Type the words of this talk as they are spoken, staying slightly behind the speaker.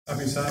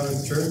Happy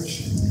Sabbath,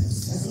 church.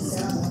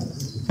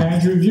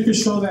 Andrew, if you could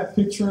show that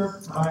picture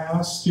I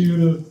asked you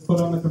to put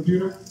on the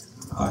computer,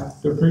 I'd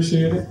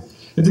appreciate it.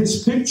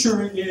 This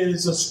picture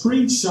is a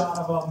screenshot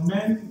of a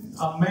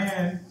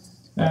man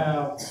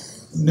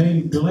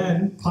named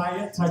Glen,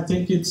 Pyatt, I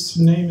think its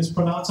name is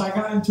pronounced. I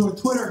got into a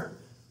Twitter,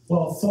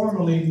 well,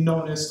 formerly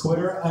known as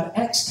Twitter, an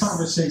X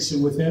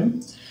conversation with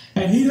him.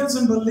 And he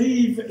doesn't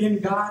believe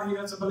in God. He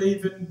doesn't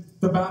believe in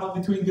the battle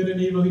between good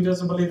and evil. He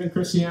doesn't believe in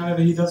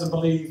Christianity. He doesn't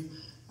believe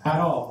at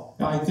all.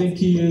 I think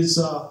he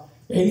is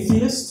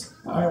atheist,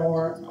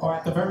 or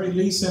at the very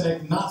least an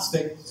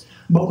agnostic.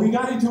 But we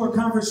got into a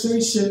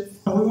conversation,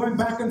 and we went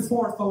back and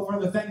forth over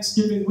the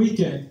Thanksgiving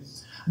weekend.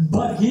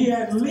 But he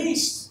at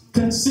least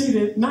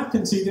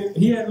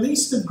he at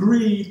least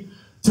agreed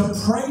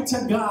to pray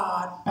to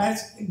God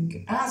as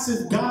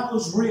if God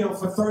was real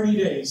for 30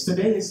 days.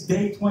 Today is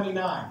day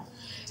 29.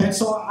 And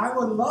so I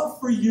would love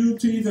for you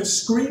to either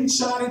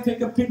screenshot it,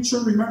 take a picture,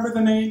 remember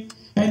the name,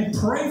 and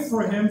pray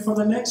for him for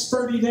the next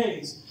 30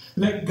 days.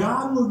 That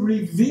God would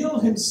reveal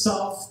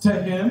himself to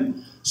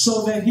him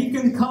so that he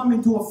can come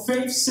into a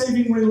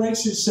faith-saving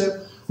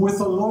relationship with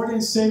the Lord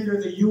and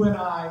Savior that you and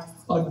I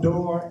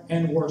adore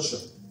and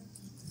worship.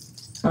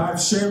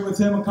 I've shared with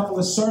him a couple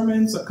of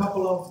sermons, a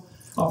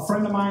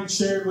friend of mine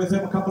shared with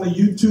him a couple of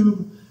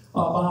YouTube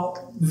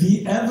about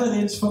the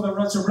evidence for the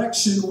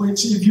resurrection,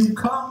 which if you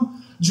come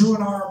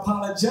during our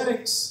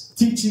apologetics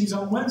teachings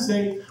on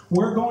Wednesday,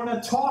 we're going to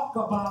talk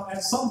about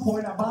at some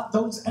point about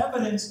those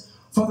evidence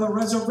for the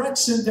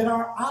resurrection that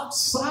are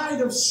outside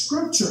of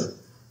Scripture.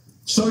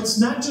 So it's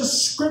not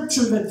just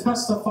Scripture that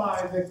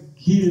testifies that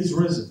he is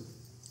risen.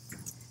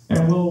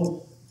 And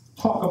we'll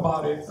talk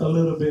about it a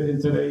little bit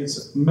in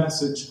today's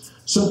message.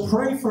 So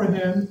pray for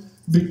him,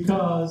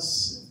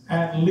 because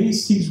at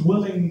least he's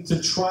willing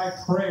to try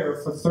prayer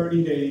for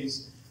 30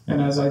 days.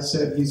 And as I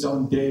said, he's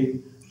on day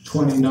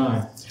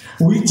 29.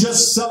 We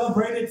just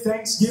celebrated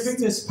Thanksgiving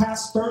this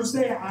past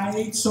Thursday. I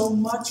ate so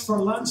much for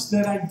lunch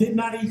that I did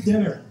not eat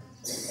dinner.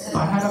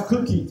 I had a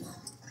cookie,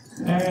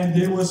 and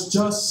it was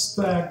just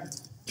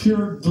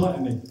pure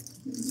gluttony.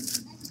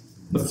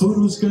 The food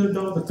was good,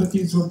 though. The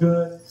cookies were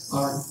good.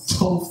 Our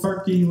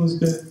tofurkey was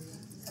good.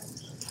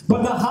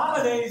 But the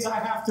holidays, I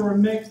have to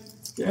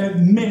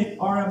admit,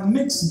 are a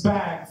mixed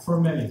bag for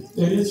many.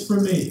 It is for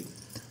me.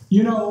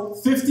 You know,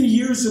 50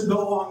 years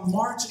ago on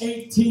March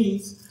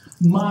 18th,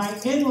 my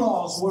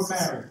in-laws were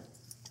married.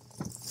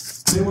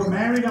 They were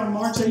married on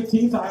March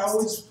 18th. I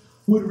always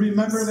would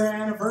remember their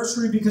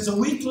anniversary because a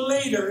week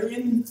later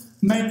in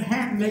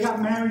Manhattan, they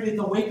got married in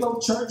the Waco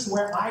church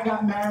where I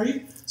got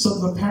married. So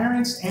the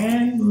parents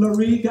and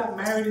Larry got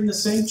married in the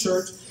same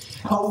church.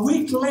 A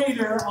week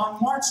later,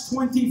 on March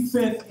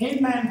 25th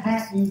in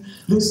Manhattan,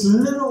 this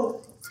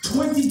little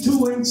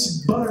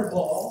 22-inch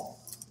butterball,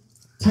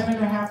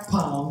 10.5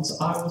 pounds,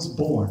 I was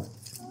born.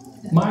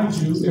 Mind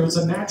you, it was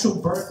a natural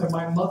birth, and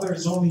my mother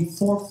is only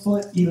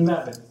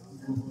 4'11".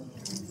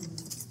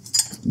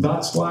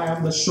 That's why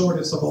I'm the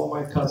shortest of all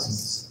my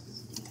cousins.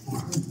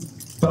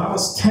 But I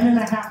was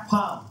 10.5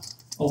 pounds.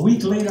 A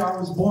week later, I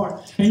was born.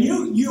 And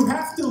you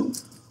have to,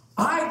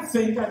 I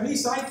think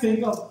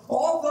of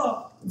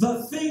all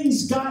the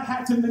things God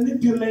had to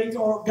manipulate,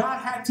 or God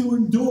had to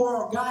endure,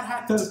 or God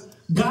had to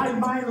guide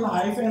my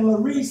life and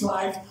Larry's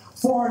life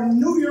for a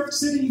New York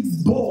City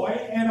boy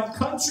and a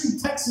country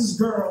Texas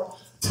girl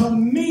to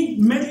meet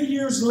many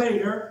years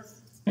later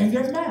and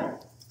get married.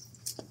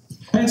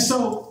 And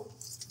so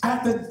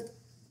at the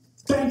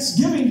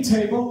Thanksgiving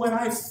table, when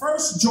I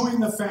first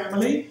joined the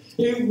family,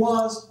 it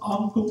was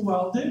Uncle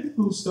Weldon,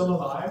 who's still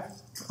alive,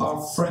 our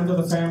friend of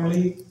the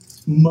family,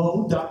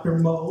 Mo, Dr.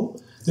 Mo.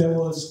 There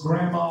was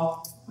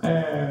Grandma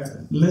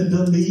Mary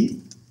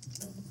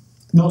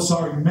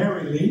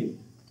Lee.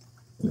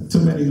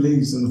 Too many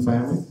Lees in the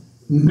family.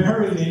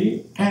 Mary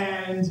Lee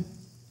and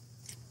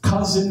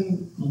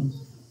cousin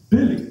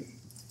Billy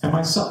and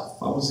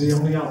myself. I was the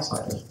only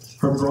outsider.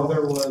 Her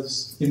brother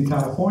was in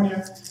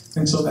California,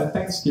 and so that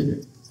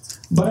Thanksgiving.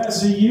 But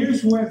as the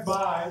years went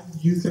by,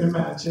 you can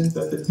imagine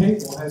that the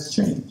table has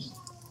changed.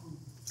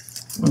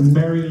 When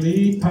Mary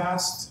Lee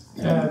passed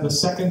the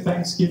second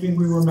Thanksgiving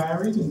we were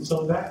married, and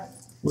so that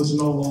was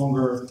no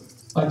longer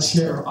a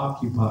chair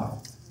occupied.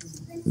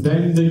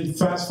 Then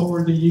fast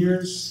forward the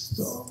years,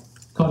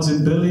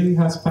 cousin Billy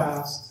has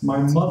passed, my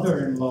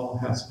mother-in-law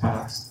has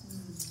passed,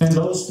 and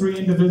those three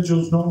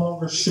individuals no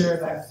longer share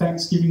that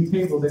Thanksgiving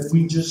table that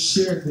we just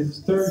shared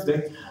this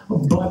Thursday,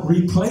 but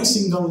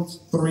replacing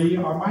those three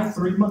are my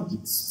three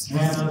monkeys,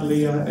 Hannah,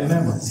 Leah, and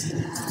Emma.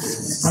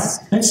 Right?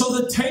 And so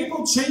the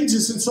table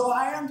changes, and so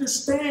I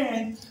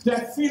understand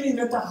that feeling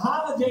that the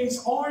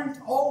holidays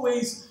aren't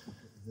always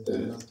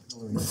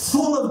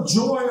full of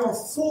joy or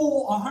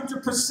full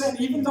 100%,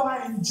 even though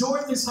I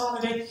enjoyed this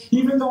holiday,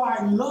 even though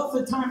I love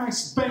the time I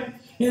spent,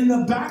 in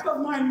the back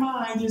of my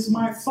mind is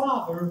my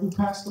father who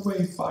passed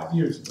away 5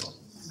 years ago.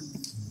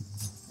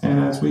 And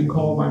as we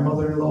call my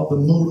mother-in-law the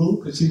Moodle,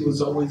 because she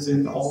was always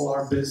in all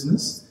our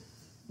business,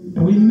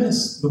 and we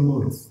miss the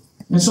Moodle.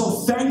 And so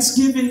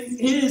Thanksgiving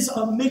is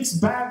a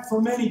mixed bag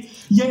for many.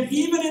 Yet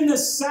even in the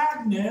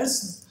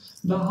sadness,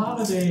 the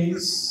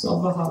holidays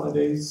of the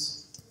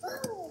holidays,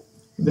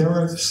 there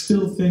are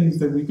still things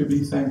that we could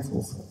be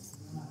thankful for.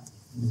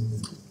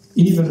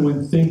 Even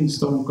when things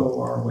don't go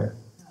our way.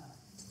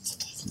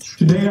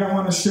 Today I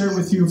want to share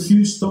with you a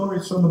few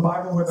stories from the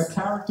Bible where the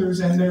characters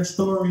and their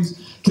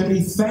stories can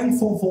be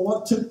thankful for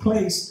what took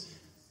place,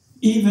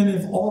 even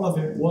if all of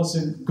it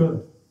wasn't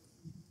good.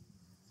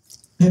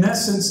 In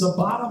essence, the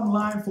bottom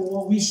line for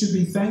what we should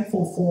be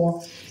thankful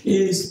for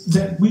is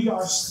that we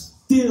are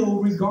still,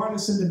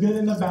 regardless of the good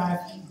and the bad,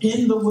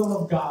 in the will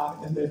of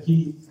God and that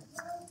He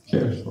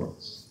cares for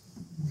us.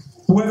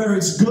 Whether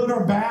it's good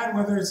or bad,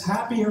 whether it's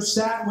happy or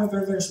sad,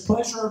 whether there's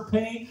pleasure or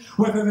pain,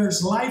 whether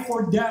there's life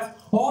or death,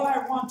 all I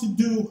want to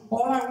do,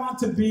 all I want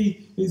to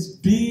be is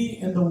be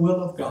in the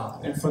will of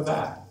God. And for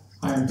that,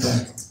 I am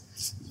thankful.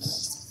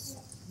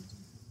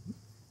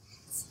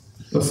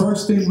 The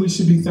first thing we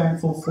should be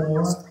thankful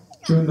for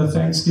during the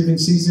Thanksgiving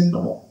season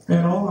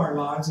and all our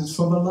lives is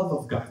for the love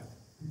of God.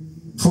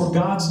 For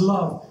God's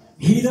love.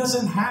 He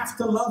doesn't have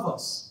to love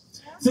us.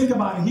 Think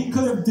about it. He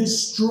could have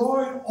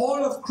destroyed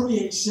all of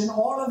creation,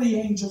 all of the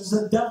angels,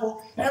 the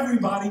devil,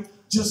 everybody,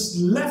 just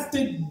left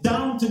it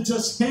down to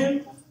just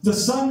Him, the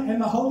Son,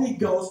 and the Holy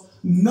Ghost.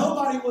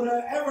 Nobody would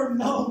have ever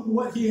known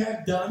what He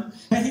had done.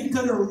 And He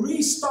could have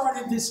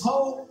restarted this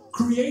whole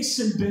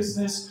creation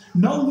business.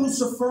 No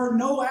Lucifer,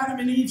 no Adam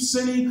and Eve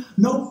sinning,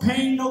 no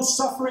pain, no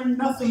suffering,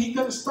 nothing. He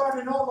could have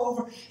started all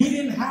over. He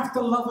didn't have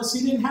to love us.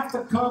 He didn't have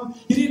to come.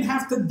 He didn't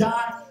have to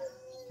die.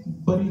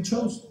 But He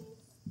chose to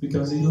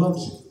because He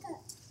loves you.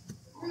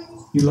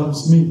 He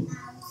loves me.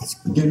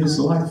 He gave His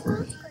life for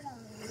me.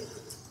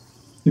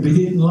 If He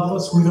didn't love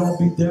us, we'd all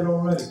be dead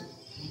already.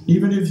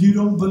 Even if you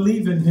don't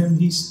believe in Him,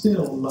 He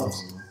still loves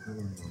you.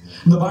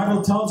 The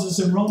Bible tells us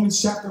in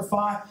Romans chapter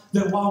 5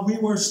 that while we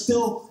were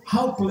still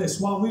helpless,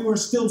 while we were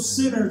still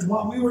sinners,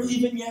 while we were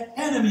even yet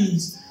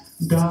enemies,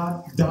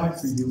 God died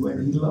for you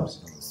and He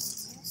loves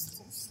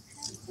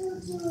you.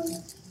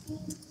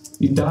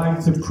 He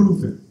died to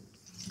prove it.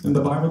 And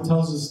the Bible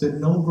tells us that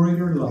no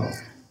greater love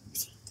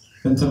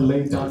than to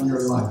lay down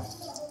your life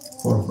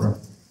for a friend.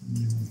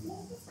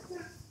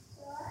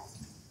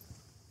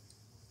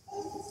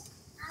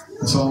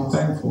 And so I'm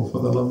thankful for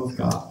the love of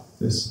God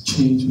that's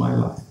changed my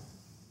life.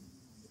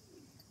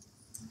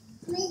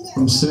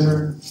 From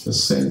sinner to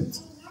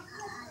saint,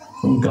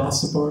 from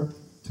gossiper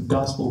to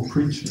gospel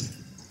preacher,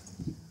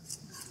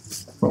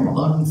 from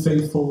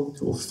unfaithful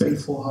to a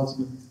faithful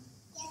husband.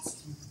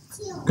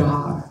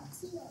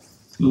 God's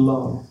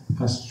love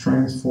has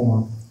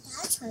transformed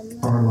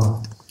our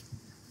lives.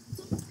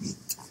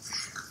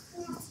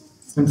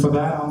 And for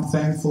that, I'm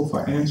thankful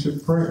for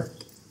answered prayers.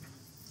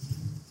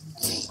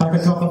 I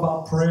could talk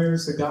about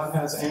prayers that God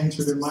has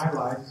answered in my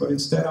life, but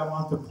instead I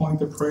want to point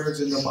to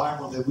prayers in the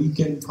Bible that we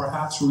can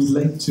perhaps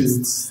relate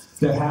to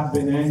that have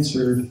been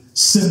answered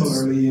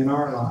similarly in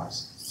our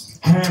lives.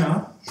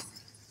 Hannah,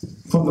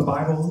 from the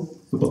Bible,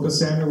 the book of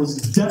Samuel, was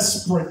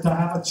desperate to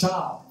have a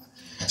child.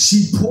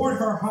 She poured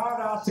her heart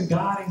out to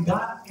God, and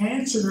God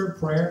answered her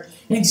prayer,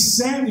 and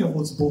Samuel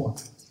was born.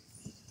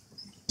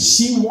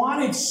 She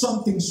wanted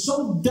something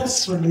so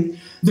desperately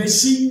that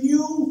she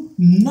knew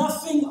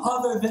nothing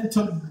other than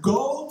to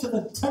go to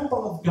the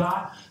temple of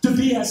God, to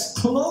be as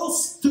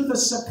close to the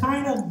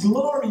Shekinah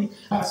glory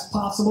as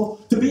possible,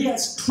 to be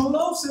as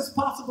close as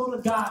possible to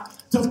God,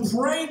 to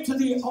pray to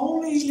the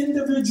only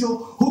individual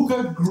who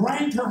could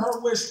grant her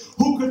her wish,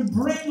 who could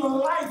bring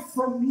life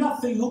from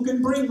nothing, who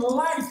can bring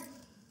life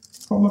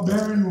from a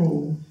barren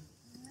womb.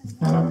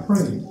 And I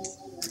prayed.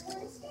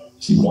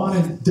 She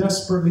wanted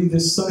desperately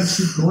this son.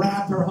 She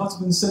grabbed her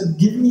husband and said,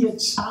 "Give me a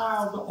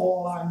child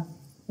or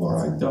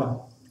I die."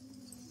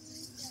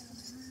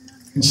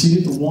 And she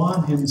didn't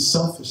want him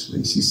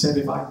selfishly. She said,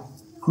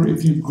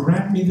 if you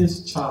grant me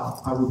this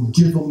child, I will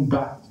give him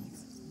back to you.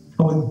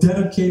 I will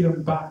dedicate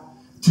him back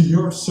to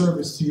your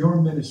service, to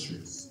your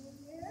ministry.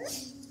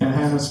 And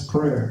Hannah's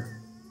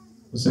prayer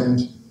was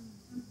answered.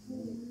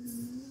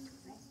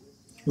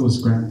 It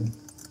was granted.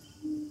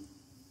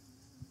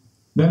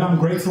 Then I'm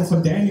grateful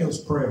for Daniel's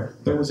prayer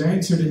that was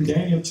answered in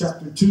Daniel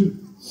chapter 2.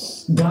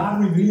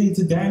 God revealing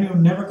to Daniel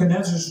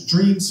Nebuchadnezzar's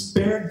dream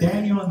spared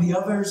Daniel and the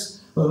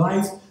others'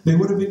 life. They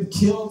would have been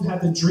killed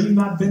had the dream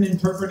not been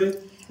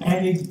interpreted.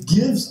 And it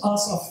gives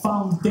us a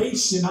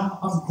foundation.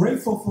 I'm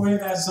grateful for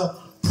it as a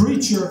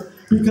preacher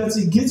because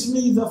it gives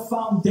me the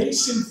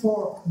foundation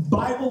for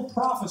Bible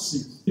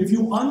prophecy. If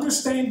you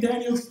understand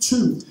Daniel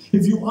 2,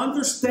 if you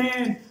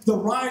understand the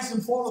rise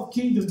and fall of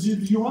kingdoms,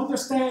 if you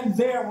understand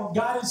there what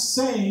God is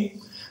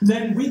saying,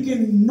 then we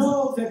can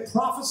know that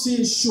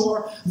prophecy is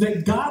sure,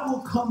 that God will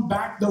come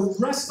back. The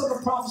rest of the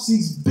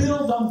prophecies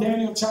build on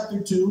Daniel chapter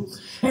 2.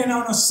 And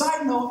on a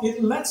side note,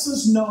 it lets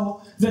us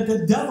know that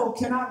the devil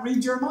cannot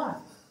read your mind.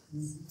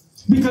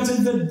 Because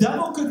if the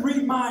devil could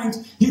read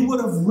minds, he would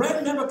have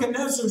read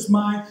Nebuchadnezzar's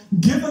mind,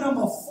 given him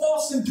a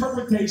false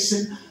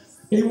interpretation,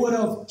 it would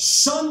have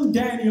shunned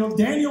Daniel.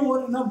 Daniel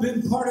wouldn't have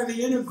been part of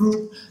the inner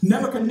group.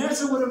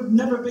 Nebuchadnezzar would have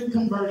never been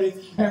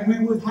converted, and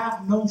we would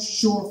have no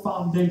sure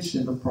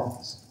foundation of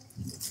prophecy.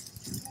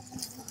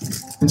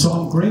 And so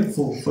I'm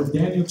grateful for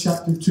Daniel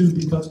chapter 2,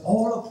 because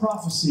all of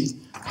prophecy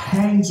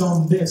hangs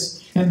on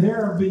this. And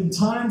there have been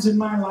times in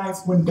my life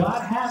when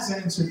God has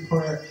answered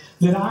prayer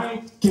that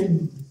I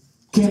can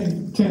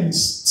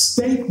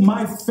stake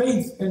my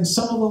faith in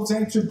some of those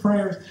answered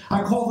prayers.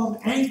 I call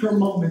them anchor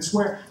moments,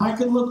 where I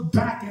can look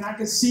back and I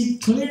can see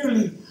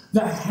clearly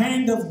the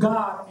hand of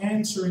God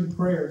answering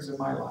prayers in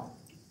my life.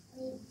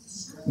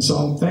 And so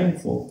I'm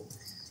thankful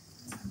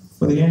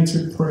for the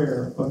answered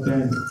prayer of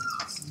Daniel.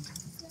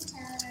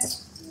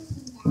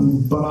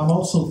 But I'm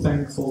also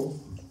thankful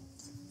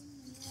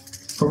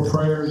for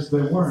prayers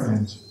that weren't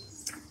answered.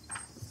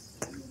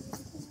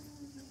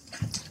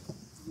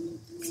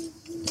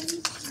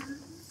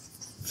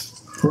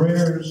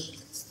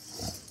 Prayers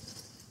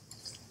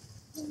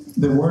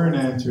that weren't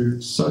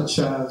answered, such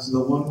as the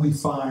one we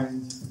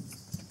find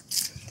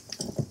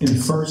in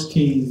 1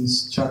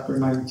 Kings chapter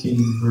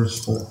 19,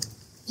 verse 4.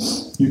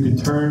 You can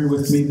turn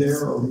with me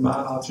there, or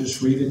not, I'll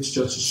just read it. It's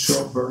just a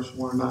short verse.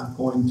 We're not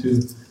going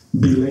to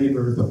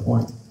belabor the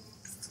point.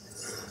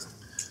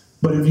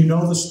 But if you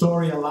know the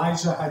story,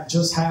 Elijah had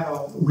just had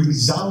a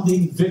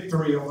resounding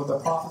victory over the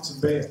prophets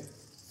of Baal.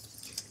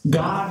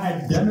 God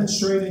had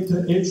demonstrated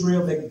to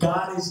Israel that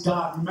God is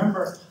God.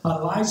 Remember,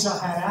 Elijah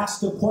had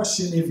asked the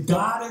question, if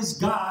God is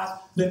God,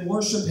 then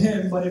worship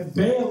him. But if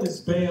Baal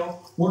is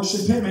Baal,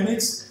 worship him. And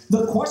it's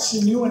the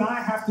question you and I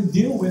have to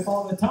deal with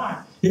all the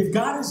time. If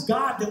God is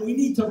God, then we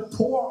need to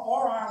pour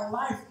all our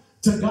life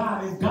to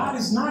God. If God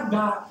is not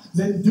God,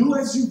 then do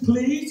as you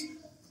please.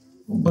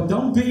 But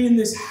don't be in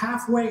this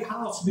halfway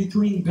house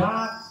between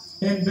God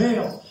and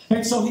Baal.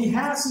 And so he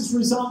has this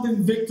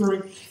resounding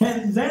victory.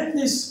 And then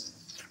this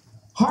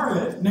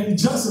harlot named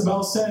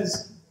Jezebel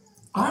says,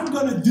 I'm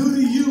going to do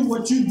to you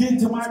what you did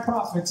to my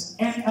prophets.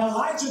 And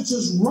Elijah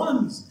just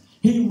runs.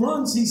 He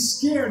runs. He's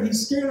scared.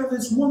 He's scared of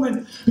this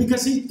woman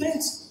because he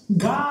thinks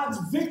God's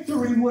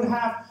victory would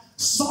have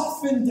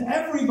softened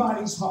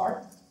everybody's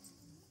heart.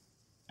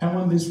 And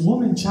when this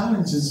woman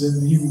challenges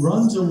him, he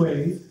runs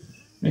away.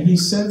 And he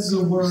says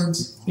the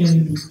words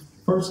in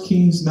 1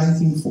 Kings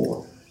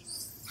 19:4.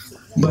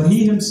 But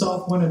he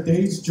himself went a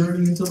day's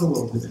journey into the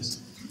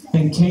wilderness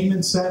and came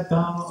and sat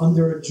down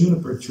under a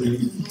juniper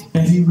tree.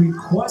 And he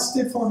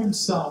requested for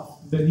himself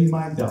that he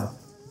might die.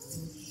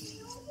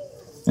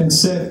 And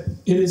said,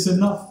 it is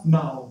enough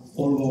now,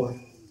 O Lord.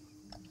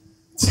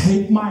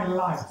 Take my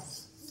life,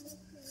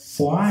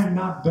 for I am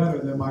not better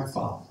than my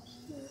father.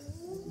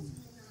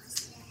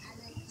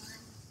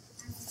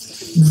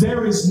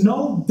 There is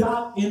no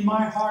doubt in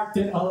my heart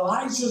that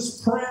Elijah's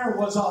prayer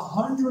was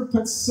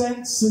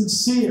 100%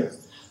 sincere.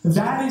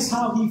 That is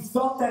how he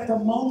felt at the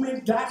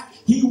moment that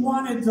he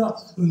wanted the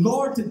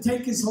Lord to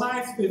take his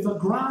life. If the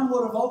ground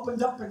would have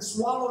opened up and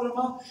swallowed him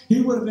up, he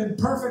would have been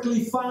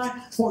perfectly fine.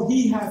 For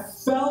he had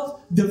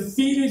felt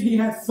defeated. He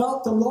had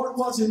felt the Lord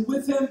wasn't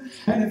with him.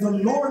 And if the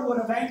Lord would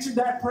have answered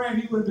that prayer,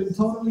 he would have been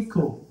totally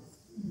cool.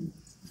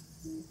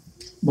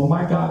 But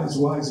my God is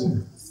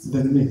wiser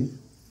than me,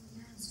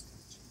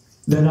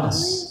 than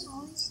us.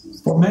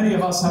 For many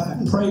of us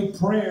have prayed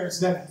prayers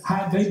that,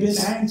 had they been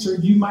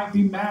answered, you might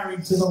be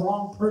married to the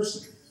wrong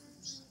person.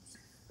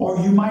 Or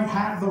you might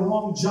have the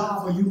wrong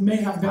job, or you may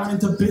have gone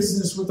into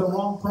business with the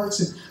wrong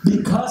person.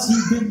 Because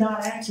he did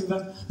not answer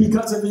them,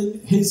 because of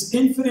his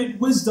infinite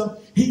wisdom,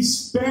 he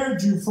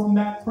spared you from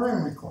that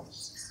prayer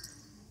request.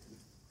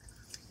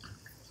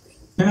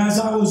 And as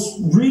I was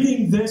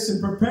reading this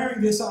and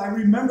preparing this, I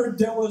remembered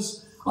there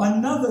was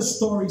another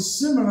story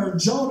similar,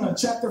 Jonah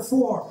chapter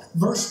 4,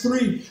 verse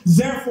 3.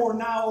 Therefore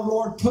now, O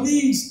Lord,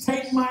 please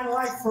take my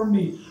life from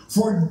me,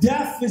 for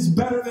death is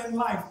better than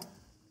life.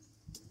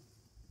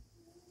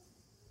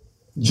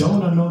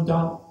 Jonah, no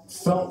doubt,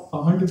 felt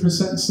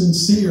 100%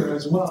 sincere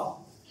as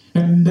well.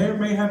 And there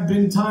may have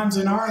been times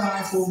in our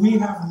life where we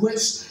have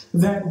wished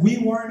that we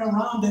weren't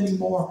around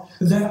anymore,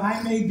 that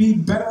I may be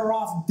better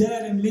off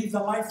dead and leave the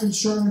life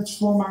insurance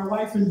for my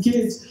wife and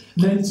kids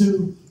than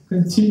to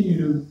continue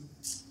to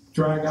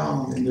drag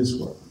on in this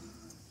world.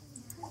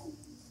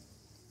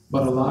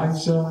 But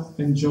Elijah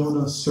and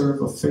Jonah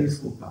serve a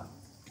faithful God,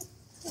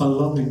 a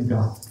loving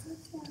God.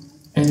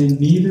 And in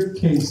neither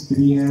case did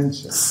he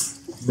answer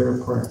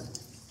their prayer.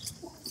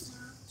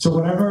 So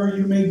whatever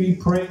you may be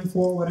praying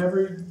for,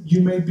 whatever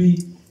you may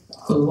be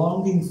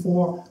longing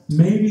for,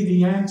 maybe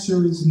the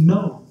answer is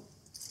no.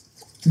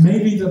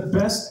 Maybe the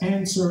best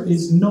answer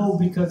is no,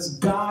 because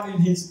God in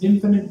his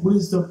infinite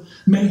wisdom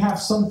may have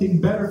something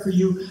better for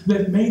you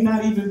that may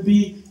not even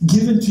be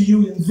given to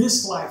you in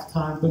this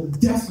lifetime, but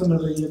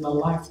definitely in the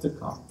life to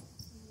come.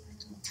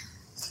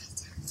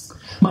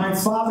 My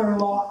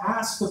father-in-law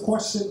asked the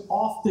question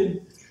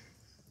often,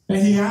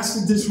 and he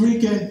asked it this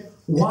weekend,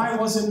 why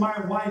wasn't my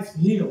wife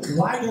healed?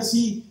 Why does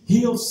he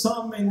heal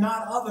some and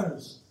not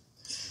others?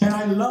 And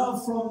I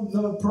love from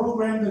the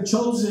program, The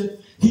Chosen,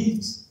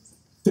 he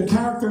The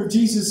character of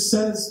Jesus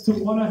says to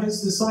one of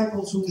his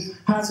disciples who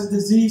has a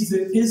disease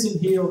that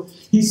isn't healed,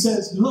 he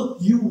says, look,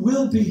 you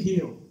will be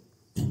healed.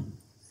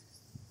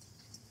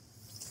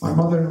 My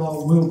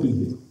mother-in-law will be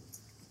healed.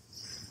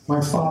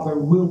 My father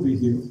will be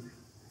healed.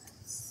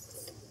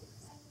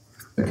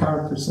 The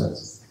character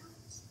says,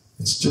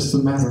 it's just a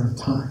matter of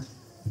time.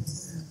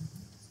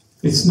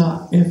 It's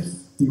not if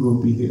he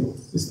will be healed.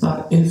 It's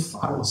not if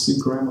I will see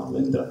Grandma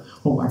Linda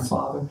or my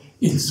father.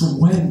 It's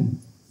when.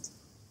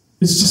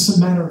 It's just a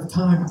matter of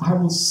time. I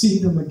will see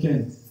them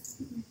again.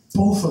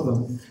 Both of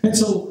them. And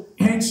so,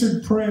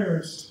 answered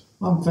prayers,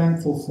 I'm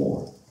thankful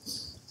for.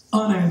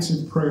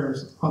 Unanswered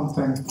prayers, I'm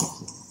thankful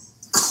for.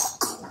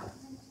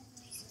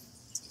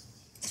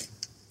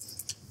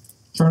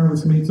 Turn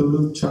with me to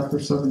Luke chapter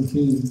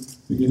 17,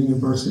 beginning in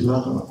verse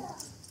 11.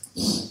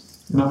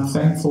 And I'm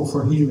thankful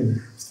for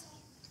healing.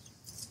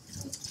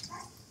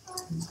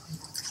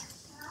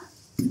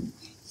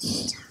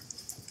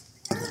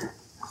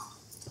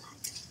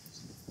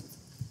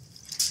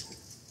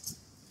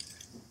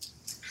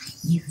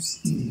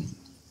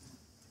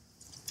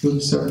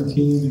 Luke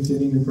 17,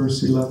 beginning in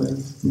verse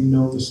 11, we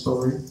know the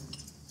story.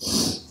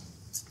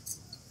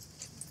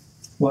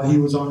 While he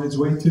was on his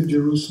way to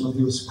Jerusalem,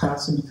 he was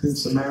passing between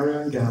Samaria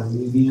and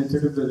Galilee, and he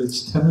entered a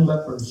village. 10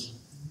 leprous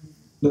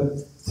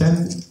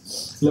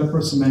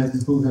men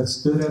who had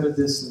stood at a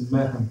distance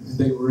met him, and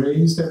they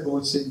raised their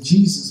voice, saying,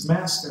 Jesus,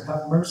 Master,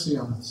 have mercy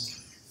on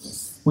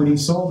us. When he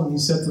saw them, he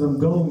said to them,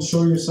 go and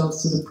show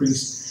yourselves to the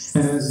priest.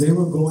 And as they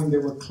were going, they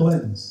were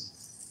cleansed.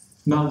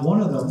 Now one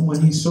of them,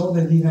 when he saw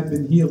that he had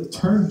been healed,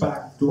 turned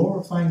back,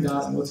 glorifying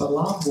God, and with a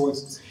loud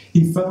voice,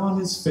 he fell on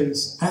his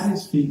face at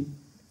his feet,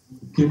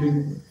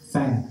 giving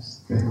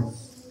thanks to him.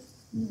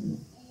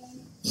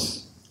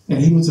 And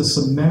he was a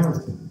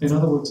Samaritan, in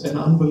other words, an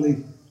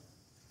unbeliever.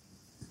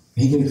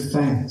 He gave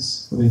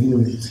thanks for the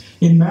healing.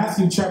 In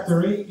Matthew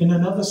chapter 8, in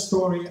another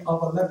story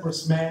of a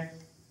leprous man,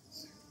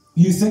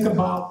 you think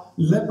about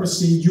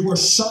leprosy, you were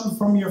shunned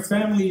from your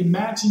family.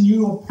 Imagine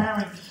you, a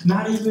parent,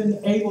 not even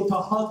able to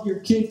hug your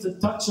kid, to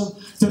touch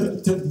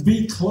them, to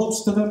be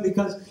close to them,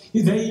 because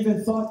they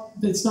even thought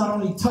it's not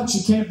only touch,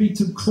 you can't be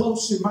too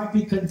close, it might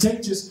be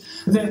contagious.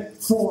 That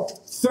for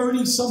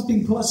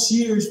 30-something plus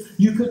years,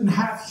 you couldn't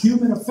have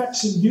human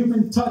affection,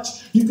 human touch.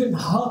 You couldn't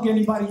hug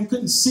anybody. You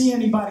couldn't see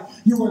anybody.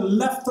 You were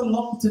left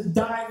alone to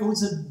die. It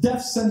was a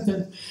death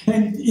sentence.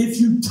 And if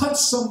you touched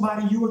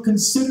somebody, you were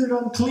considered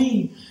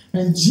unclean.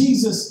 And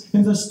Jesus,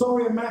 in the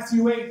story of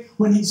Matthew 8,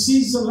 when he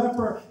sees the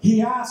leper,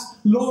 he asks,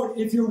 Lord,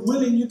 if you're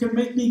willing, you can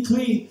make me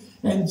clean.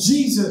 And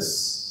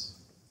Jesus,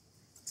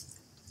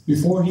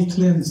 before he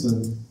cleansed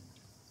them,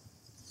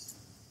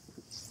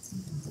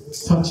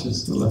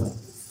 touches the leper.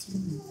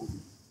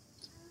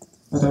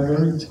 At that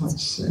very touch,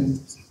 saying,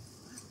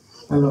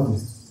 I love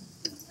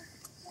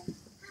you.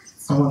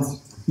 I want to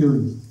heal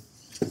you.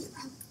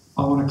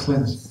 I want to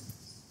cleanse you.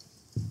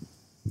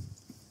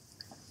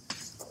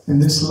 And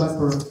this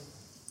leper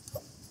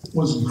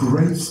was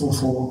grateful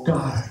for what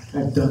God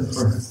had done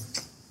for him.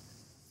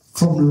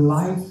 From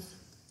life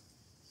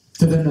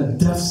to then a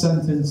death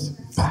sentence,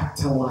 back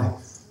to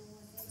life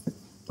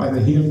by the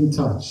healing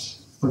touch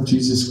of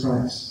Jesus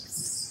Christ.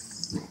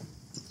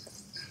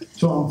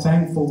 So I'm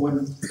thankful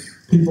when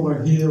people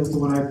are healed,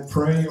 when I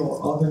pray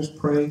or others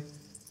pray,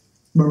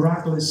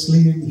 miraculous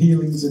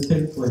healings that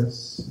take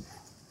place.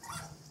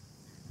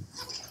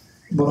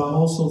 But I'm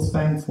also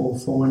thankful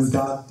for when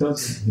God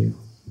doesn't heal.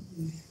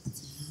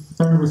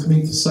 Turn with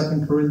me to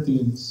 2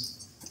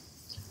 Corinthians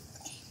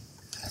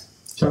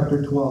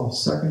chapter 12.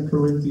 2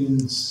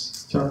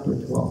 Corinthians chapter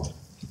 12.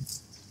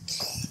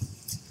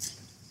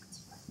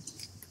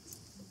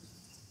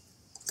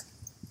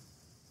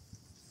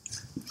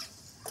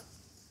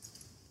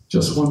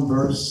 Just one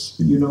verse,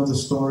 you know the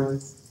story.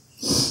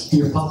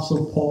 The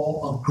Apostle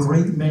Paul, a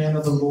great man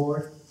of the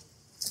Lord,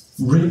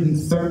 written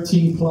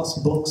 13 plus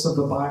books of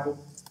the Bible.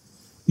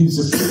 He's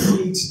a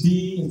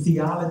PhD in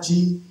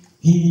theology.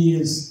 He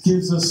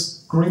gives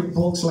us great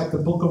books like the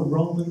book of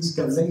Romans,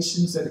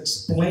 Galatians, that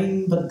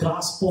explain the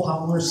gospel,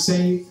 how we're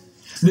saved.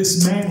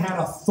 This man had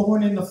a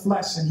thorn in the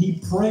flesh, and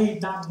he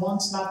prayed not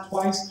once, not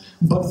twice,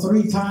 but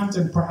 3 times,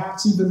 and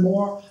perhaps even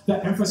more.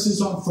 The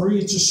emphasis on 3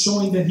 is just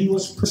showing that he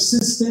was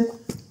persistent.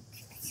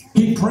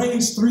 He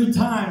prays 3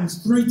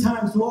 times,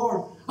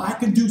 Lord, I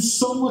can do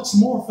so much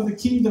more for the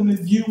kingdom. In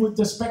view with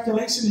the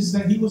speculation is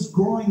that he was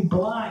growing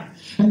blind.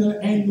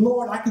 And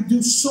Lord, I could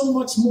do so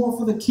much more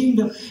for the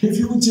kingdom if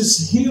you would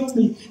just heal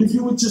me, if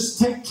you would just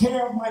take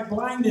care of my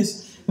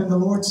blindness. And the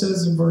Lord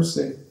says in verse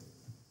 8,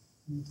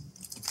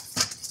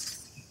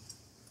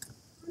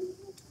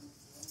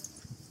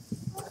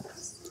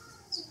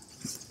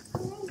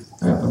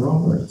 I got the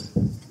wrong verse.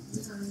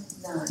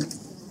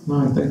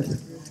 9, thank you.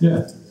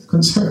 Yeah.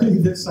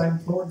 Concerning this, I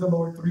implored the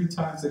Lord 3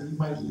 times that it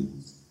might leave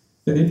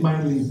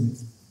me.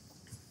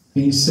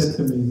 And he said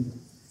to me,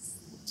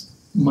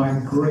 my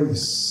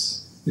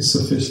grace is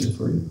sufficient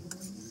for you.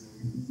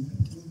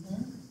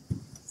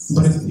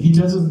 But he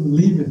doesn't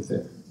leave it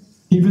there.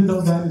 Even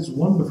though that is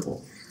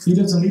wonderful, he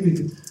doesn't leave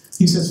it.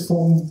 He says,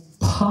 for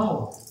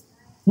power.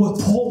 What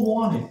Paul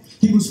wanted.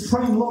 He was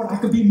praying, Lord, I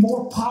could be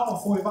more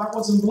powerful if I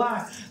wasn't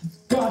blind.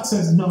 God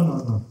says,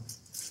 no.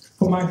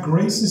 For my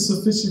grace is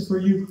sufficient for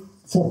you,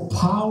 for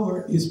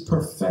power is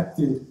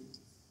perfected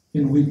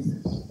in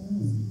weakness.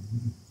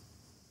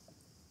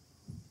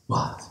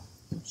 What?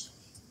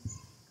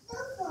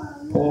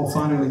 Paul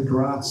finally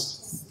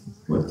grasped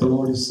what the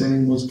Lord is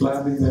saying. Was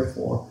gladly,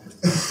 therefore,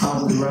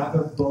 I would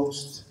rather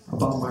boast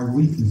about my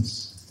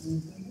weakness,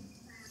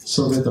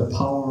 so that the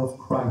power of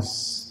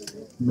Christ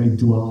may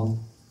dwell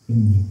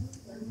in me.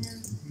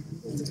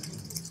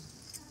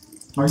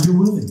 Are you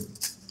willing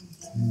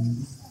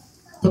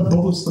to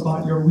boast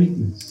about your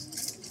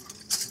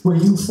weakness? Where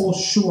you fall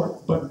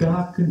short, but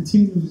God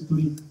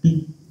continuously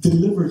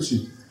delivers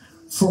you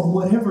from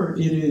whatever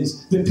it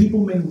is that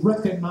people may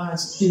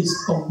recognize is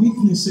a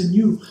weakness in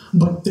you,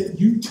 but that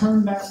you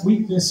turn that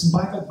weakness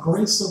by the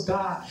grace of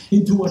God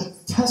into a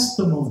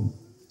testimony.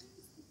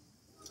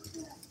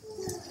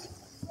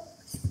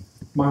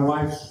 My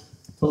wife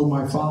told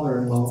my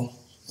father-in-law,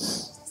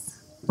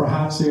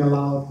 perhaps he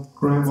allowed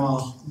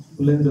Grandma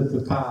Linda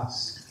to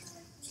pass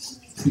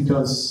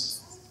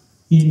because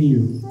he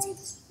knew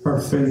her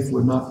faith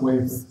would not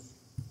waver.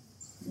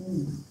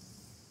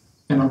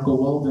 And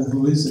Uncle Weldon,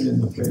 who isn't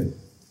in the faith,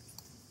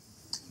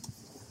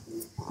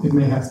 it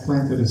may have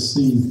planted a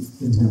seed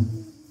in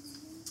him.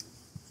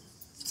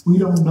 We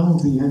don't know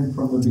the end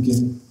from the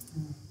beginning.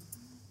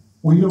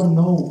 We don't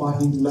know why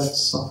he let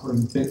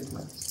suffering take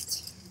place.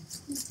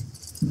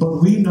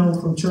 But we know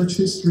from church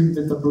history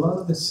that the blood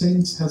of the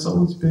saints has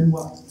always been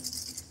what?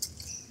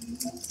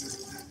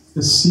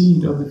 The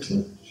seed of the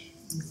church.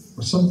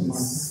 Or something like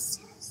that.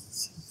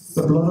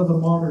 The blood of the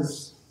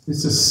martyrs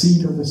is the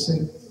seed of the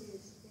saints.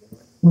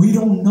 We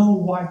don't know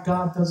why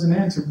God doesn't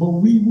answer, but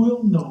we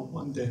will know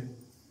one day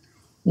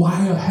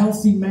why a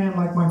healthy man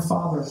like my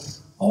father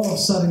all of a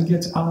sudden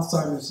gets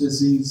Alzheimer's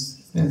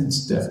disease and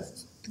is dead.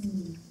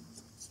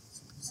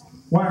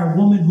 Why a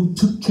woman who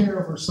took care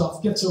of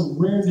herself gets a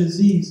rare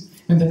disease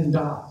and then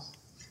dies.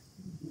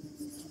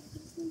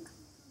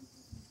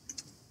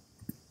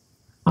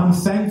 I'm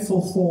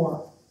thankful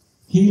for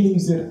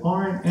healings that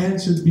aren't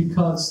answered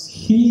because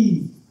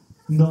He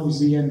knows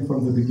the end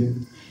from the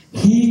beginning.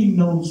 He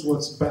knows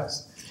what's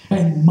best.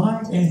 And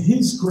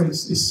His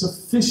grace is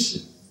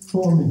sufficient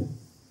for me.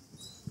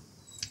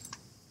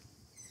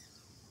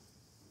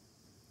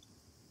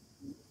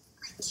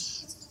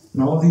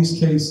 In all these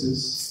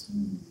cases,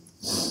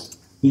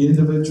 the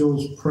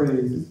individuals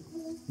prayed,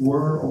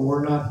 were or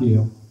were not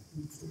healed.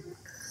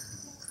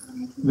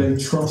 They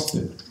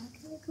trusted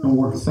and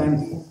were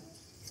thankful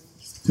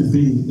to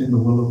be in the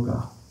will of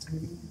God.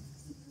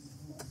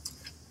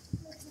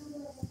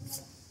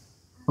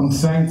 I'm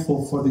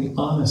thankful for the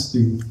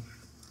honesty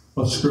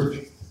of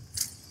Scripture.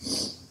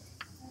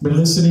 Been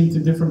listening to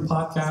different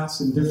podcasts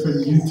and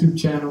different YouTube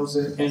channels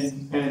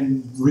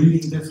and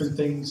reading different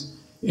things.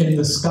 In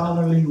the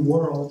scholarly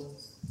world,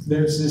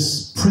 there's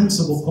this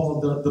principle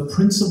called the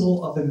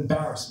principle of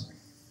embarrassment.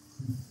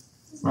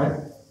 Right?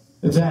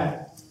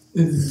 That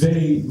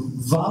they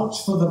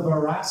vouch for the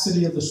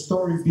veracity of the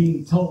story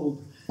being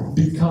told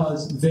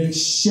because they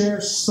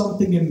share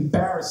something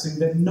embarrassing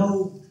that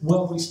no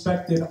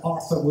well-respected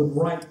author would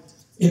write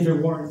if it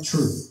weren't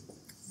true.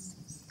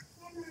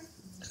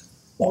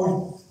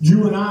 Or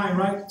you and I,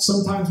 right?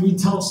 Sometimes we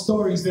tell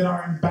stories that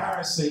are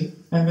embarrassing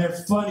and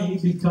they're funny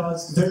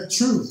because they're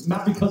true,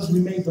 not because we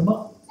made them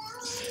up.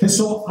 And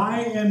so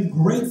I am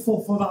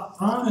grateful for the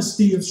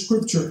honesty of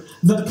Scripture.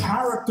 The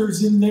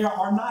characters in there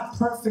are not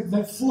perfect,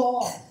 they're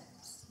flawed.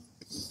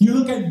 You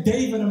look at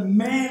David, a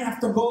man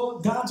after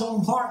God's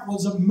own heart,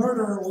 was a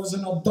murderer, was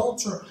an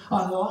adulterer,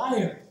 a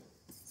liar.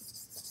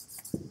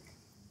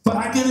 But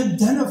I can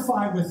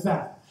identify with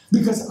that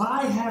because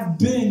I have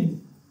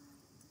been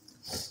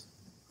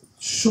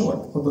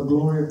short of the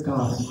glory of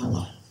God in my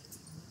life.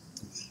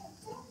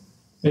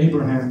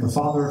 Abraham, the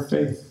father of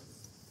faith,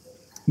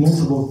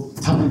 multiple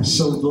times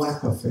showed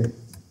lack of faith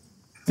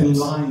and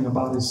lying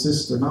about his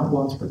sister, not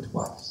once but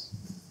twice.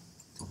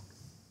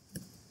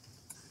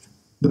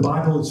 The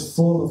Bible is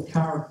full of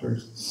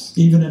characters,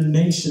 even a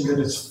nation that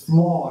is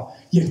flawed,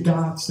 yet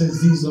God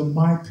says these are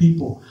my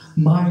people,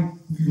 my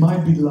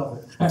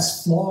beloved.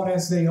 As flawed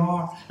as they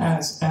are,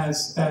 as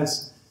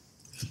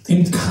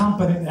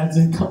incompetent as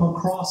they come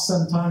across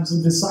sometimes,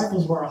 the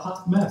disciples were a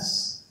hot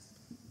mess.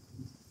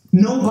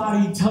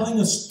 Nobody telling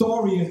a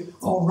story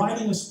or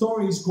writing a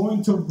story is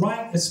going to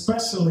write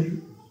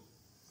especially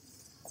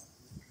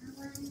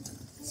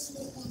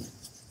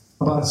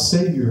about a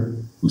Savior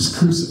who's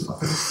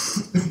crucified.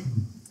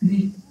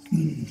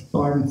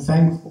 So I'm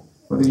thankful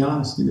for the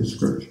honesty of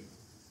Scripture.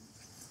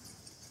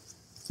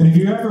 And if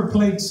you ever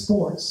played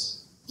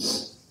sports,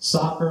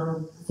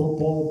 soccer,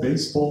 football,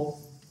 baseball,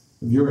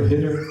 if you're a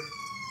hitter,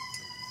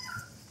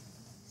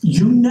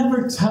 you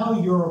never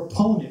tell your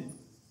opponent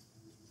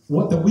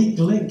what the weak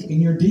link in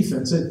your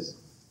defense is.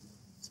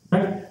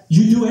 Right?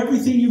 You do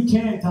everything you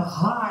can to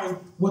hide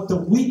what the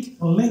weak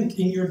link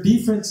in your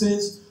defense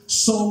is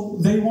so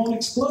they won't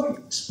exploit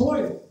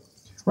it.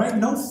 Right?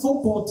 No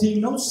football team,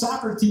 no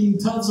soccer team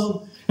tells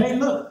them, hey,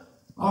 look,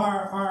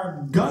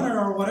 our gunner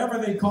or whatever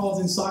they call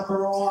it in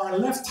soccer, or our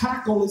left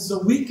tackle is the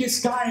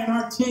weakest guy in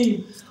our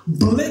team,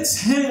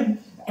 blitz him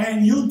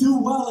and you'll do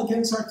well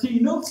against our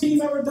team. No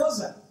team ever does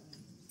that.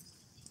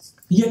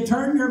 Yet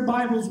turn your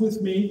Bibles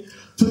with me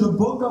to the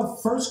book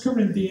of 1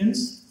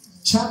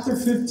 Corinthians, chapter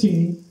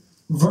 15,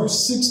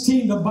 verse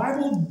 16. The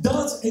Bible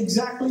does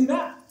exactly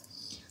that.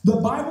 The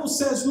Bible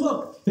says,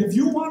 look, if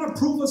you want to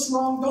prove us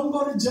wrong, don't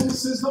go to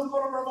Genesis, don't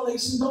go to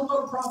Revelation, don't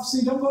go to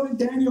prophecy, don't go to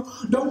Daniel,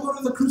 don't go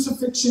to the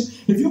crucifixion.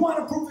 If you want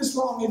to prove us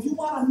wrong, if you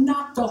want to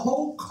knock the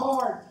whole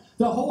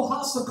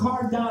house of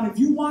cards down, if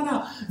you want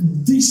to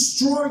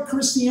destroy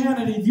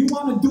Christianity, if you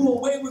want to do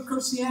away with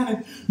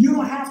Christianity, you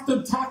don't have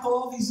to tackle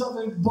all these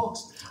other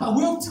books. I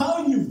will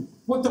tell you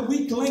what the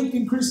weak link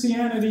in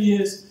Christianity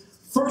is.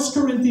 1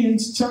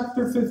 Corinthians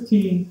chapter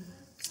 15,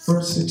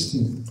 verse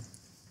 16.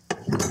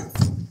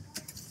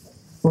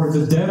 For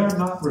the dead are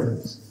not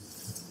raised.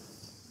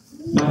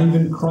 Not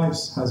even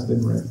Christ has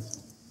been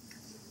raised.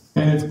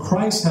 And if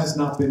Christ has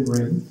not been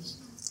raised,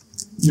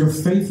 your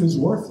faith is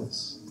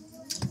worthless.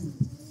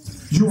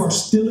 You are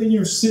still in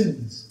your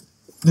sins.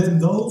 Then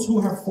those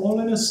who have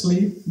fallen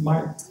asleep,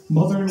 my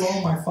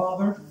mother-in-law, my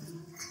father,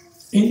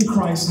 in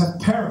Christ have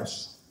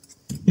perished.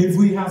 If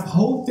we have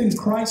hope in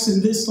Christ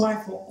in this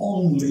life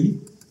only,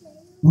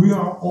 we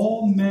are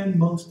all men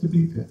most to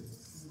be pitied.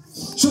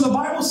 So the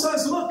Bible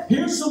says, look,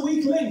 here's the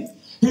weak link.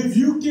 If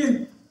you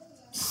can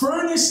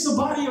furnish the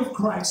body of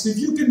Christ, if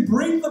you can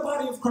bring the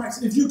body of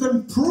Christ, if you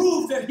can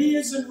prove that he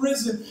isn't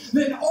risen,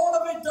 then all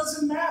of it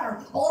doesn't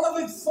matter. All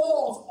of it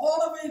falls.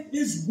 All of it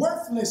is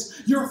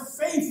worthless. Your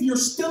faith, you're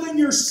still in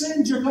your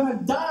sins. You're going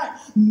to die.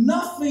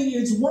 Nothing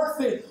is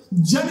worth it.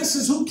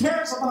 Genesis, who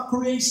cares about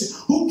creation?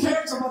 Who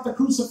cares about the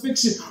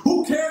crucifixion?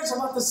 Who cares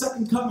about the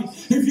second coming?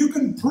 If you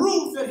can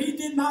prove that he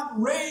did not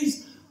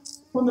raise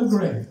from the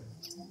grave,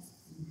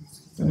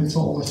 then it's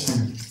all a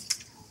shame.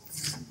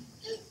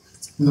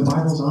 And the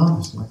Bible's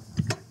honest like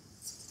that.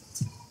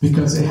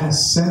 Because it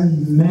has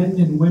sent men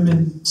and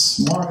women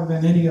smarter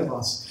than any of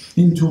us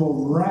into a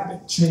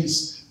rabbit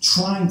chase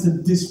trying to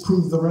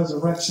disprove the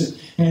resurrection.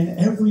 And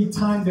every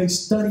time they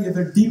study it,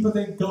 the deeper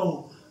they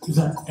go,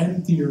 the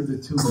emptier the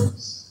tomb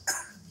is.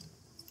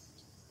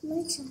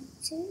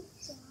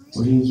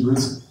 For he is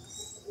risen.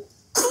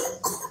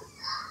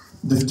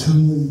 The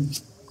tomb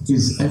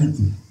is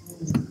empty.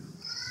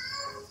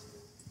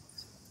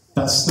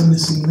 That's the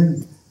missing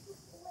link.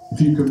 If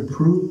you can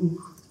prove,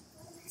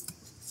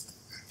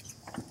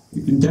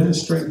 you can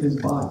demonstrate his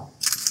body,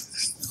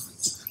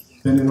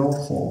 then it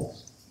all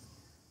falls.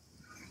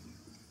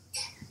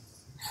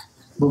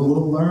 But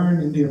we'll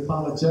learn in the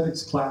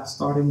apologetics class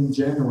starting in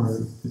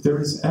January that there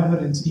is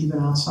evidence even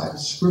outside of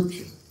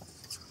Scripture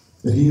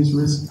that he is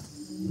risen.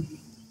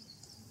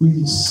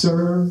 We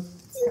serve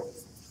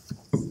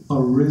a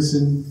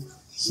risen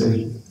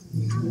Savior.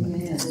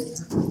 Amen.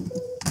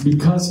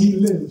 Because he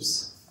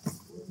lives,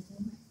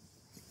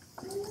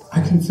 I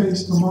can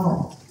face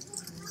tomorrow.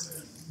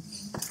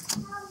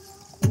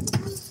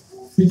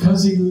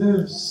 Because he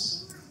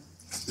lives,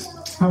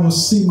 I will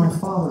see my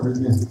Father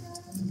again.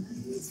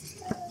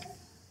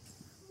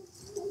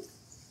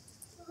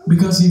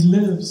 Because he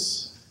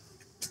lives,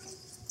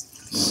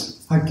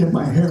 I get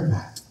my hair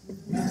back.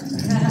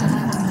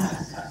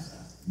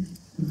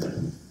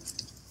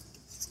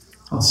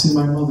 I'll see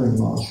my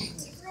mother-in-law.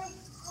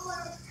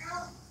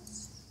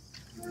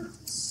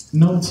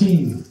 No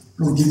team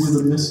will give you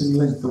the missing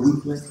link, the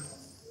weak link.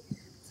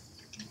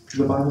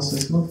 The Bible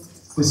says, look,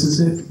 this is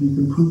it. You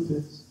can prove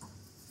this.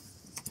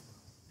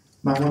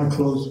 And I want to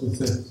close with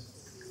this.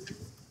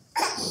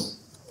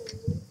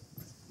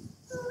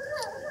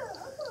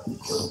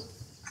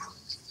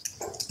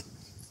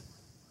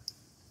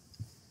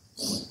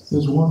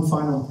 There's one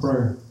final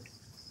prayer.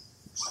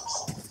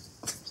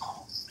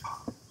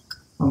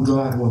 I'm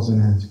glad it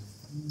wasn't answered.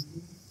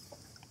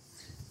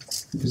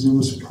 Because it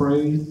was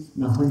prayed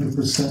in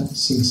 100%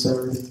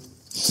 sincerity.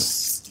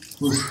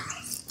 It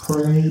was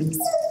prayed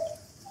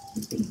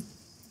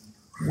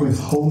with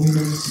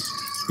holiness.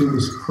 It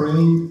was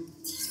prayed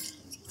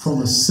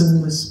from a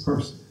sinless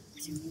person.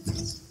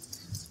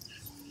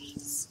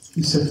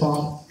 He said,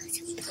 Father,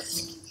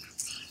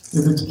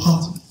 if it's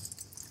possible,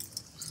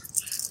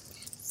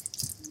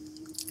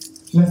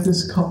 let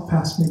this cup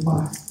pass me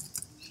by.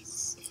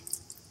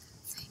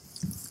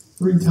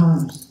 3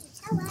 times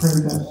he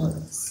prayed that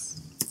prayer.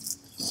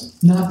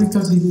 Not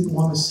because he didn't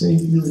want to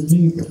save you and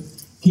me, but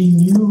he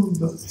knew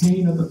the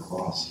pain of the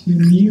cross. He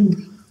knew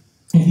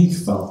and he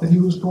felt that he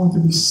was going to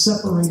be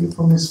separated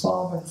from his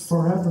Father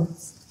forever.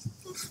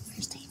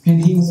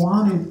 And he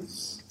wanted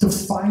to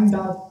find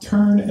out,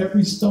 turn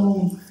every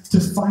stone, to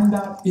find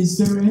out, is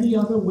there any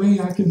other way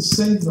I can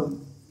save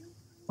them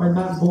by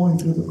not going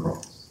through the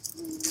cross?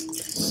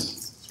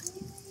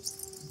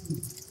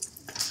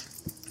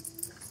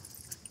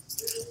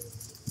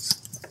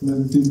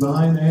 And the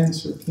divine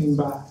answer came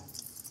back.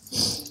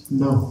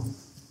 No.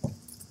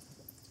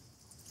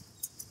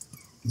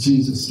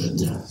 Jesus said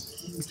yes.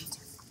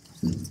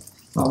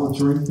 I will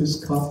drink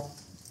this cup.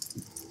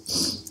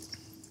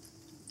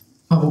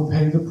 I will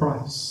pay the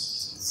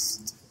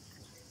price.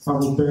 I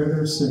will bear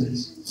their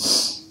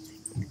sins.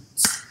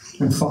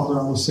 And Father,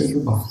 I will say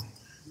goodbye.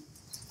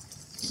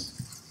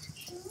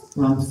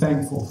 And I'm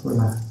thankful for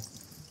that.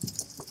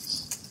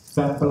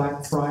 That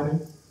Black Friday,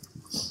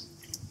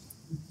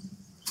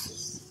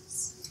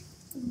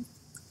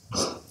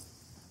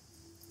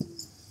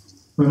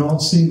 when all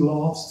seemed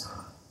lost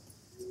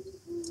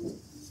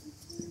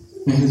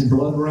and his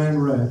blood ran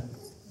red,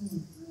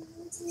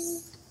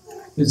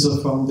 it's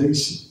a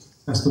foundation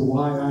as to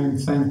why I am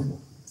thankful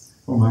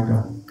for my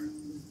God.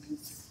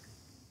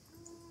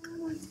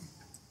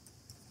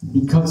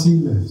 Because he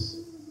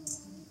lives,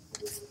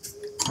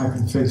 I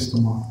can face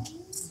tomorrow.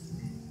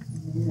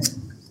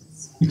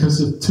 Because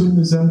the tomb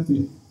is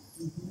empty,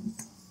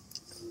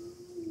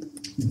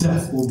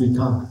 death will be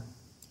conquered.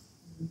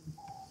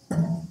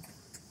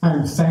 I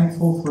am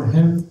thankful for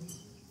him,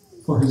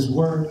 for his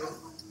word,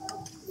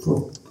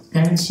 for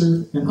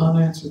answered and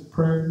unanswered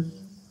prayers,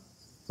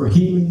 for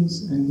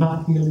healings and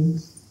not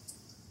healings.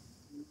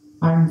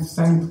 I am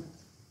thankful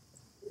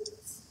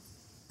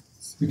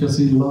because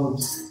he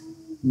loves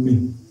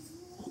me.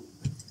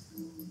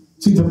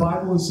 See, the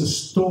Bible is a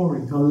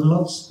story, a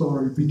love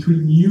story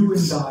between you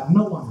and God,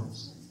 no one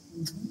else.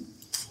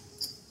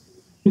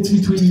 It's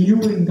between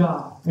you and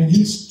God, and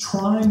he's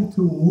trying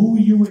to woo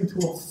you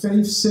into a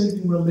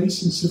faith-saving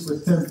relationship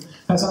with him.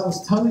 As I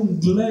was telling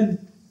Glen,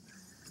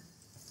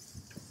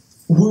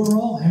 we're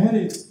all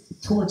headed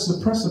towards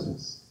the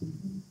precipice.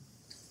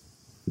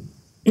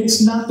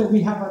 It's not that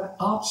we have an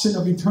option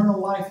of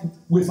eternal life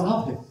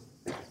without him.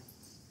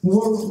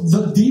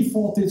 The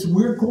default is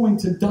we're going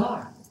to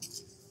die.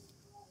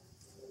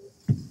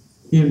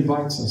 He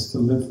invites us to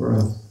live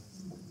forever.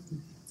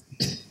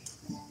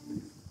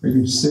 Are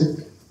you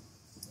sick?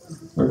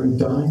 Are you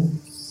dying?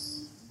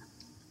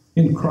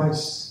 In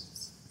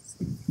Christ,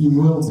 you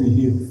will be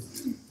healed.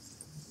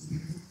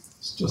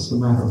 It's just a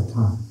matter of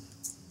time.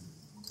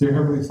 Dear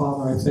Heavenly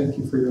Father, I thank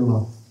you for your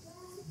love.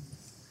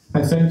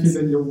 I thank you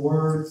that your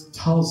word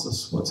tells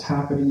us what's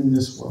happening in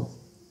this world.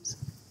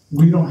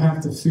 We don't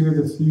have to fear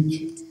the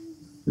future,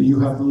 but you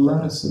have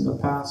led us in the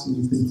past and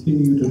you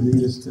continue to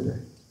lead us today.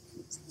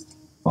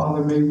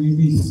 Father, may we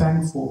be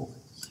thankful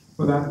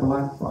for that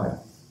Black Friday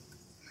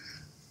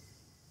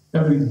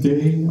every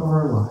day of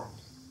our lives.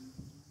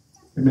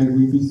 And may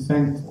we be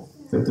thankful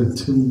that the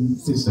tomb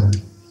is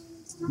empty.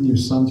 In your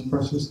Son's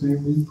precious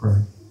name we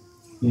pray.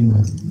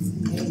 Amen.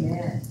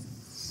 Amen.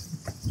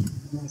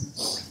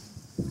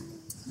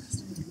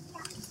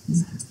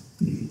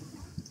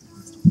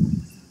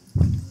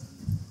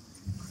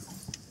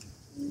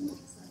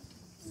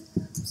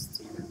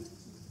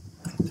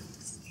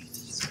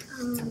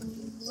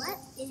 What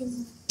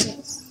is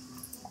this?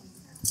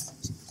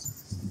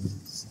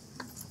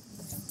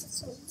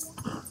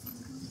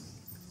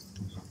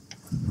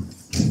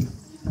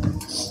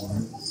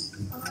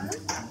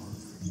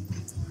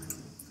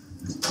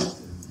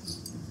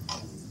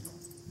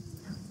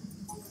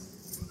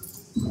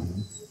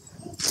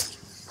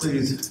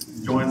 Please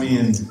join me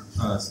in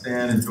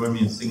stand and join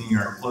me in singing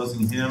our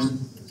closing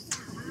hymn.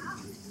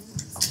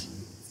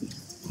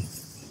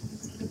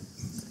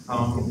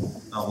 Come,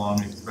 thou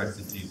long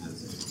expected Jesus.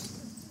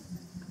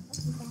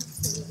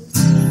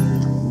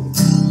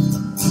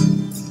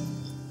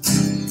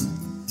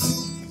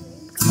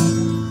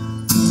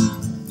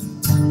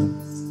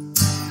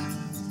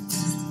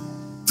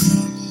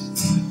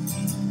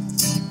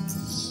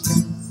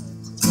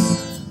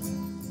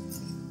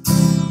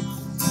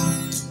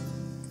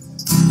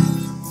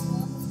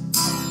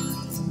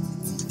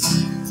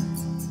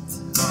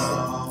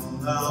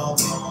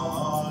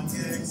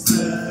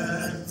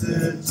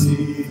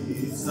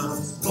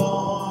 Jesus,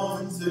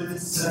 born to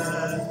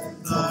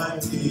set thy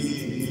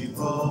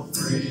people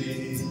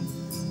free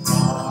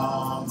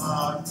from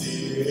our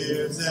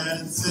fears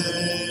and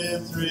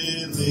sins,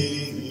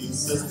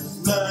 release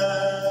us.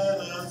 Let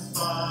us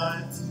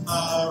find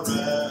our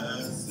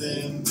rest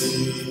in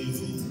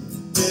thee.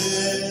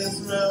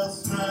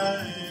 Israel's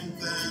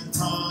strength and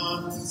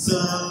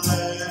consolation,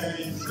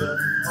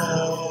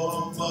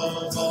 hope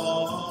of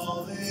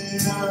all the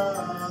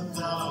earth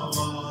thou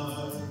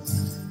art.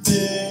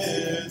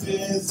 Dear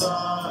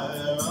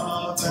desire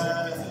of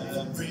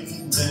every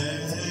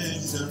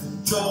nation,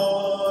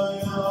 joy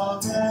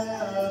of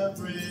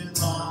every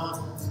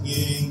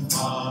longing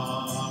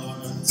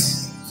heart.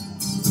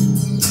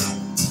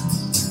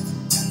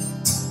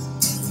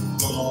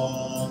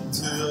 Born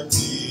to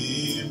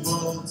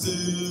people to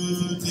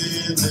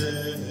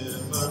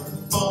deliver,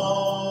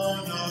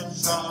 born a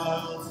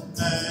child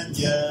and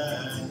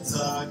yet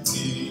a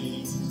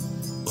king,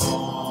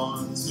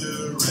 born to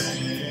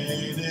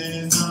reign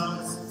in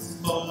us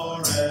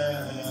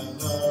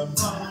forever.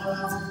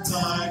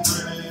 Thy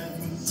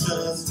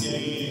gracious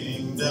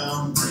kingdom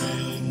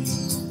bring,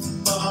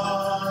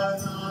 by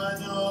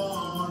thine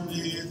own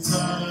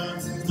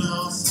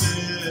eternal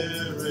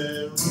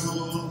Spirit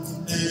rule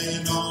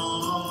in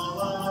all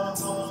our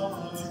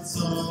hearts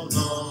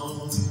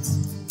alone.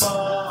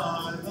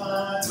 By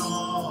thine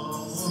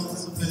own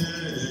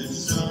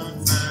sufficient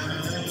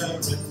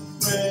merit,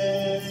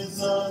 raise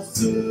us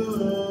to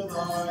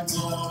thy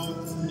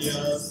glory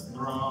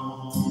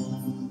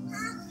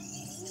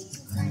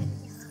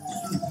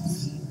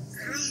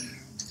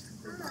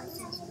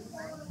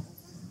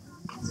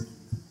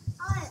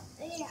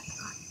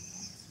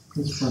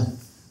Let's pray.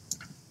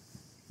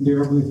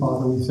 Dear Heavenly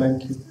Father, we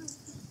thank you.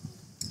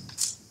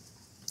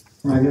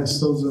 And I guess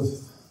those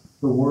are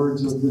the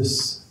words of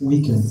this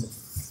weekend.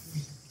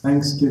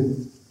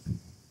 Thanksgiving.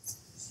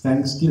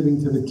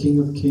 Thanksgiving to the King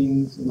of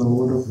Kings and the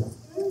Lord of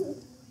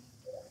Lords.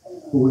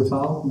 But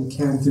without, we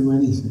can't do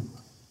anything.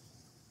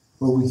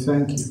 But we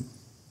thank you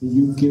that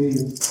you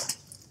gave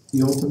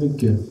the ultimate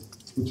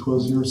gift, which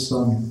was your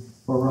Son,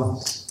 for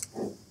us.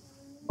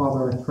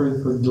 Father, I pray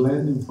for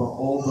Glen and for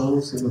all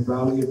those in the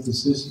valley of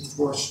decision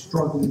who are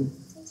struggling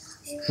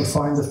to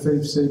find a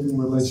faith-saving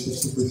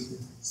relationship with you.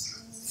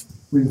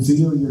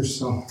 Reveal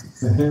yourself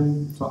to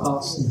him, to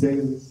us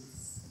daily,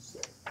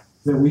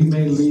 that we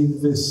may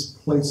leave this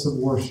place of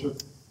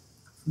worship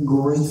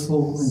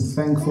grateful and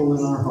thankful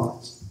in our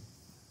hearts,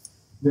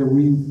 that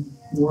we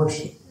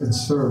worship and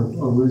serve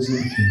a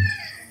risen King.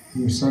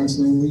 In your Son's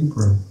name we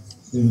pray.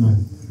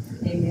 Amen.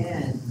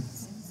 Amen.